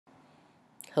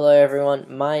Hello everyone,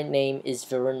 my name is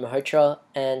Varun Malhotra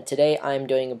and today I'm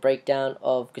doing a breakdown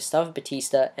of Gustavo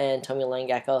Batista and Tommy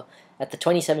Langaker at the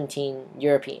 2017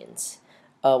 Europeans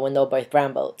when they were both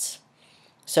brown belts.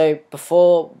 So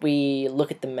before we look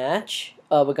at the match,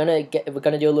 we're gonna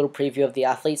do a little preview of the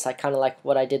athletes, kind of like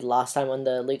what I did last time on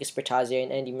the Lucas Bertazio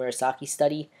and Andy Murasaki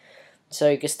study.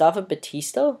 So Gustavo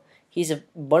Batista, he's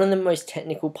one of the most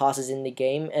technical passers in the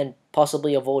game and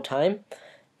possibly of all time.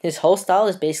 His whole style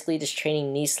is basically just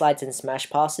training knee slides and smash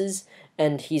passes,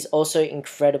 and he's also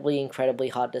incredibly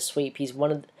hard to sweep.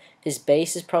 His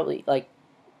base is probably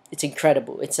it's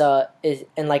incredible.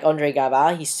 And like Andre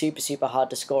Gavard, he's super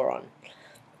hard to score on.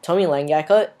 Tommy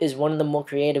Langaker is one of the more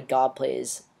creative guard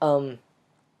players.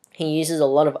 He uses a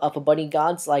lot of upper body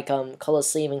guards like collar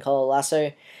sleeve and collar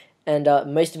lasso, and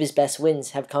most of his best wins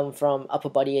have come from upper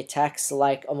body attacks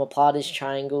like omoplatas,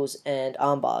 triangles, and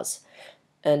arm bars.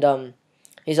 And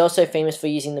he's also famous for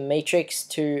using the matrix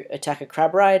to attack a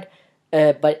crab ride,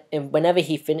 but whenever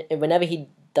he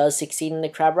does succeed in the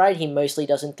crab ride, he mostly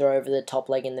doesn't throw over the top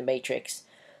leg in the matrix.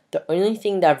 The only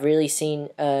thing that I've really seen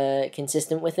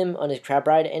consistent with him on his crab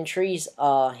ride entries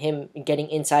are him getting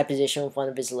inside position with one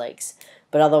of his legs,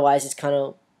 but otherwise it's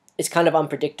kind of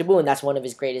unpredictable, and that's one of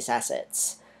his greatest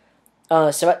assets.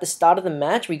 So at the start of the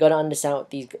match, we got to understand what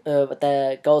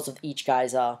the goals of each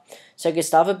guys are. So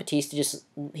Gustavo Batista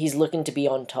he's looking to be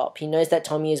on top. He knows that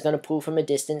Tommy is going to pull from a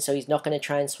distance, so he's not going to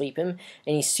try and sweep him,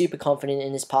 and he's super confident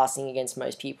in his passing against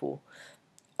most people.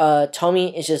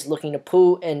 Tommy is just looking to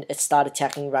pull and start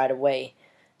attacking right away.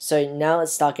 So now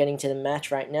let's start getting to the match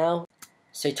right now.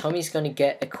 So Tommy's going to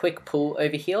get a quick pull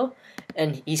over here,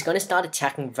 and he's going to start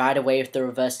attacking right away with the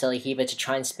reverse Delahiva to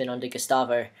try and spin onto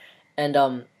Gustavo.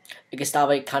 And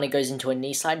Gustavo kind of goes into a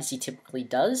knee slide as he typically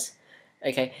does.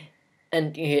 Okay,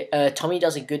 and Tommy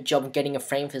does a good job of getting a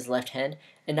frame for his left hand.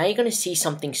 And now you're going to see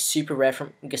something super rare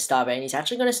from Gustavo, and he's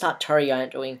actually going to start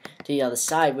toriandoing to the other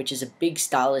side, which is a big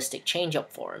stylistic change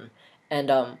up for him.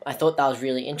 And I thought that was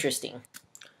really interesting.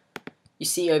 You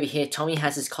see over here, Tommy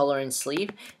has his collar and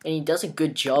sleeve, and he does a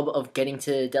good job of getting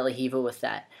to Delahiva with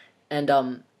that.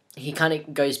 And he kind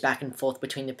of goes back and forth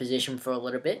between the position for a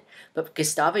little bit, but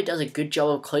Gustavo does a good job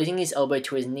of closing his elbow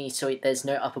to his knee so there's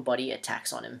no upper body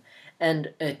attacks on him.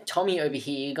 And Tommy over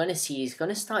here, you're going to see he's going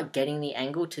to start getting the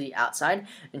angle to the outside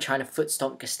and trying to foot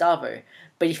stomp Gustavo.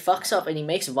 But he fucks up and he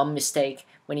makes one mistake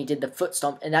when he did the foot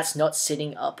stomp, and that's not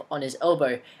sitting up on his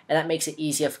elbow, and that makes it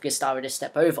easier for Gustavo to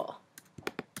step over.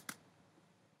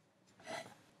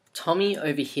 Tommy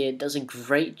over here does a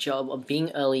great job of being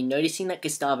early, noticing that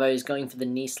Gustavo is going for the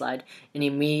knee slide, and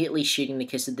immediately shooting the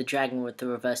Kiss of the Dragon with the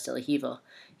reverse Delahiva.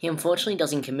 He unfortunately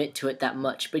doesn't commit to it that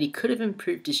much, but he could have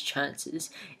improved his chances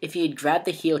if he had grabbed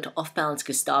the heel to off-balance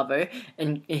Gustavo,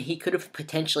 and he could have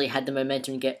potentially had the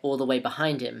momentum get all the way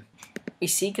behind him. We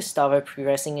see Gustavo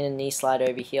progressing in a knee slide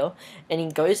over here, and he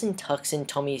goes and tucks in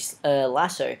Tommy's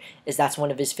lasso, as that's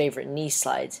one of his favorite knee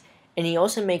slides. And he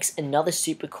also makes another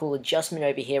super cool adjustment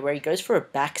over here where he goes for a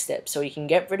back step so he can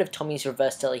get rid of Tommy's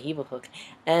reverse Delahiva hook,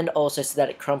 and also so that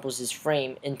it crumples his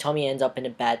frame and Tommy ends up in a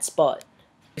bad spot.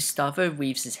 Gustavo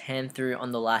weaves his hand through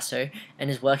on the lasso and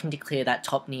is working to clear that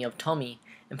top knee of Tommy.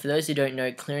 And for those who don't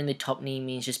know, clearing the top knee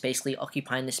means just basically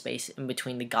occupying the space in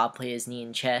between the guard player's knee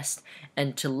and chest.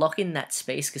 And to lock in that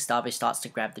space, Gustavo starts to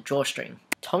grab the drawstring.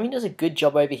 Tommy does a good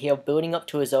job over here of building up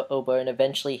to his elbow and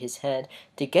eventually his hand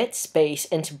to get space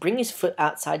and to bring his foot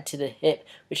outside to the hip,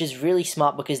 which is really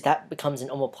smart because that becomes an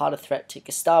omoplata threat to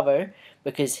Gustavo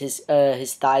because his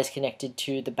thigh is connected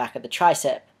to the back of the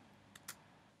tricep.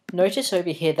 Notice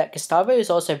over here that Gustavo is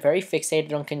also very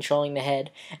fixated on controlling the head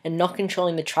and not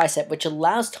controlling the tricep, which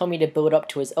allows Tommy to build up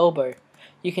to his elbow.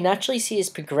 You can actually see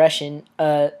his progression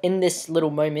in this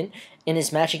little moment in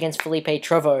his match against Felipe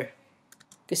Trovo.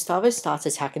 Gustavo starts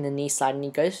attacking the knee slide and he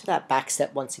goes for that back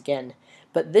step once again.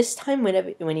 But this time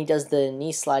when he does the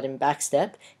knee slide and back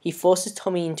step, he forces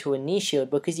Tommy into a knee shield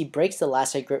because he breaks the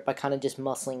lasso grip by kind of just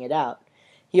muscling it out.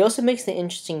 He also makes the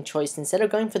interesting choice, instead of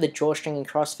going for the drawstring and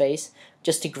crossface,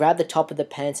 just to grab the top of the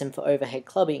pants and for overhead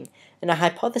clubbing. And I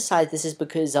hypothesize this is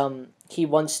because he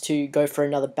wants to go for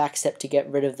another back step to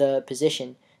get rid of the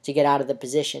position, to get out of the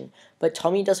position. But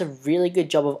Tommy does a really good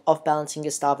job of off-balancing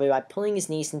Gustavo by pulling his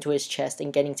knees into his chest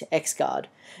and getting to X-guard.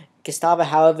 Gustavo,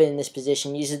 however, in this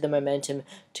position, uses the momentum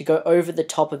to go over the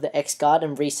top of the X-guard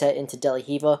and reset into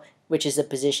Delahiva, which is a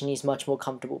position he's much more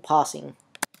comfortable passing.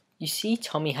 You see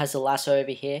Tommy has a lasso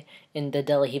over here, in the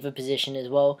De La Riva position as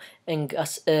well. And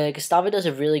Gustavo does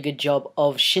a really good job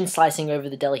of shin slicing over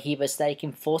the De La Riva so that he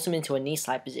can force him into a knee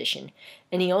slide position.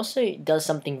 And he also does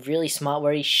something really smart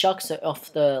where he shucks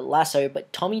off the lasso,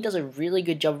 but Tommy does a really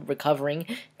good job of recovering,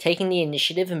 taking the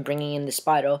initiative and bringing in the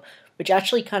spider, which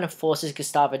actually kind of forces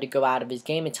Gustavo to go out of his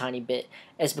game a tiny bit,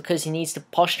 as because he needs to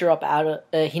posture up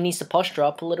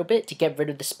a little bit to get rid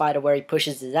of the spider where he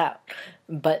pushes it out.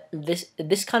 But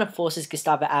this kind of forces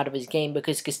Gustavo out of his game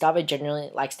because Gustavo generally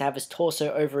likes to have his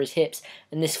torso over his hips,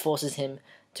 and this forces him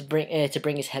to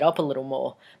bring his head up a little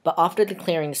more. But after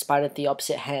declaring the spider at the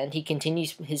opposite hand, he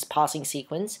continues his passing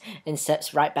sequence and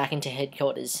steps right back into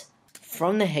headquarters.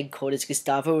 From the headquarters,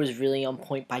 Gustavo was really on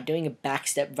point by doing a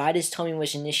backstep right as Tommy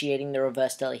was initiating the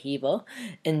reverse De La Riva,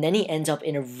 and then he ends up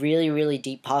in a really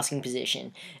deep passing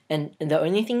position. And the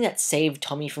only thing that saved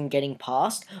Tommy from getting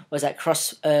past was that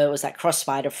cross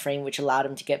spider frame, which allowed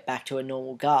him to get back to a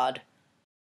normal guard.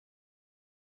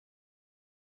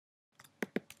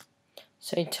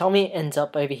 So Tommy ends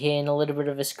up over here in a little bit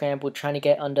of a scramble trying to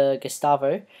get under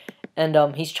Gustavo,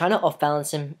 and he's trying to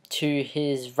off-balance him to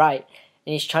his right,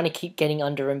 and he's trying to keep getting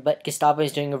under him, but Gustavo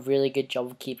is doing a really good job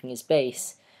of keeping his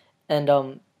base.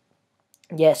 And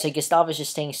yeah, so Gustavo's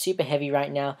just staying super heavy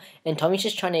right now, and Tommy's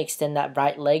just trying to extend that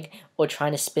right leg or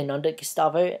trying to spin under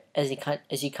Gustavo, as you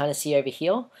kind of see over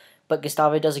here, but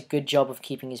Gustavo does a good job of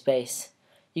keeping his base.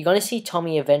 You're going to see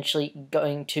Tommy eventually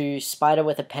going to spider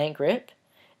with a pant grip,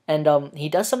 and he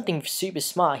does something super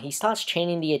smart. He starts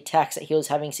chaining the attacks that he was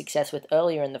having success with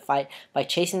earlier in the fight by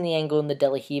chasing the angle in the De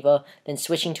La Riva, then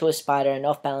switching to a spider and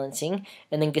off-balancing,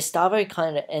 and then Gustavo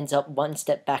kind of ends up one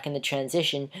step back in the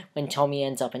transition when Tommy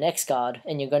ends up an X-guard,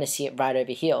 and you're going to see it right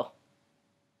over here.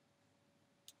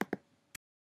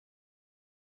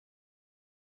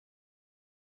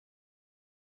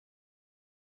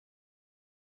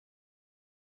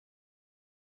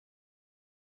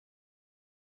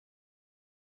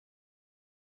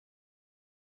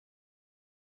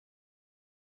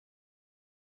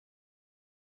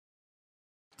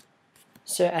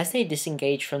 So as they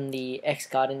disengage from the X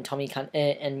guard and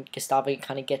and Gustavo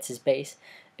kind of gets his base,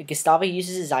 Gustavo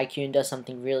uses his IQ and does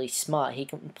something really smart. He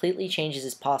completely changes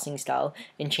his passing style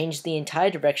and changes the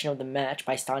entire direction of the match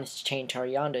by starting to chain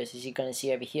Toreandos, as you're going to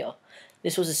see over here.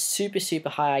 This was a super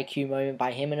high IQ moment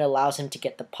by him and allows him to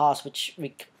get the pass, which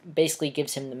basically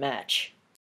gives him the match.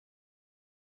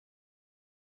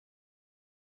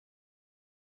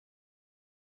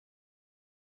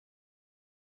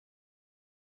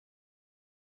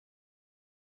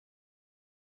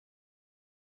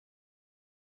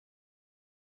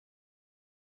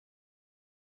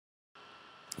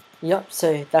 Yep,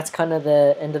 so that's kind of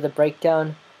the end of the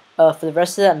breakdown. For the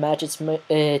rest of that match, it's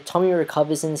Tommy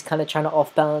recovers and is kind of trying to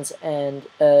off balance and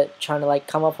trying to like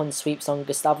come up on sweeps on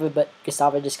Gustavo, but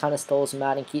Gustavo just kind of stalls him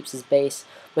out and keeps his base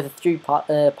with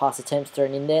a pass attempts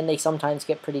thrown in there, and they sometimes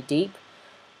get pretty deep.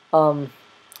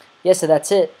 Yeah, so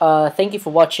that's it. Thank you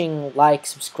for watching. Like,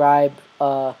 subscribe.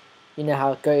 You know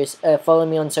how it goes. Follow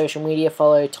me on social media.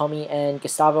 Follow Tommy and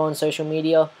Gustavo on social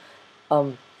media.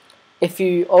 If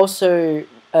you also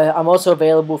I'm also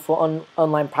available for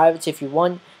online privates if you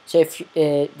want. So if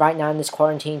right now in this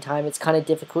quarantine time, it's kind of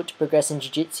difficult to progress in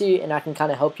jiu-jitsu, and I can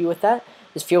kind of help you with that,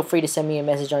 just feel free to send me a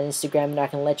message on Instagram and I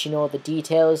can let you know all the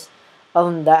details.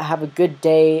 Other than that, have a good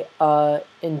day.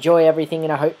 Enjoy everything,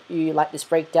 and I hope you like this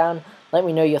breakdown. Let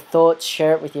me know your thoughts.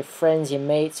 Share it with your friends, your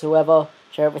mates, whoever.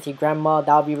 Share it with your grandma.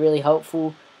 That'll be really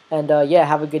helpful. And yeah,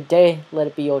 have a good day. Let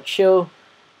it be all chill.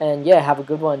 And yeah, have a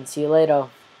good one. See you later.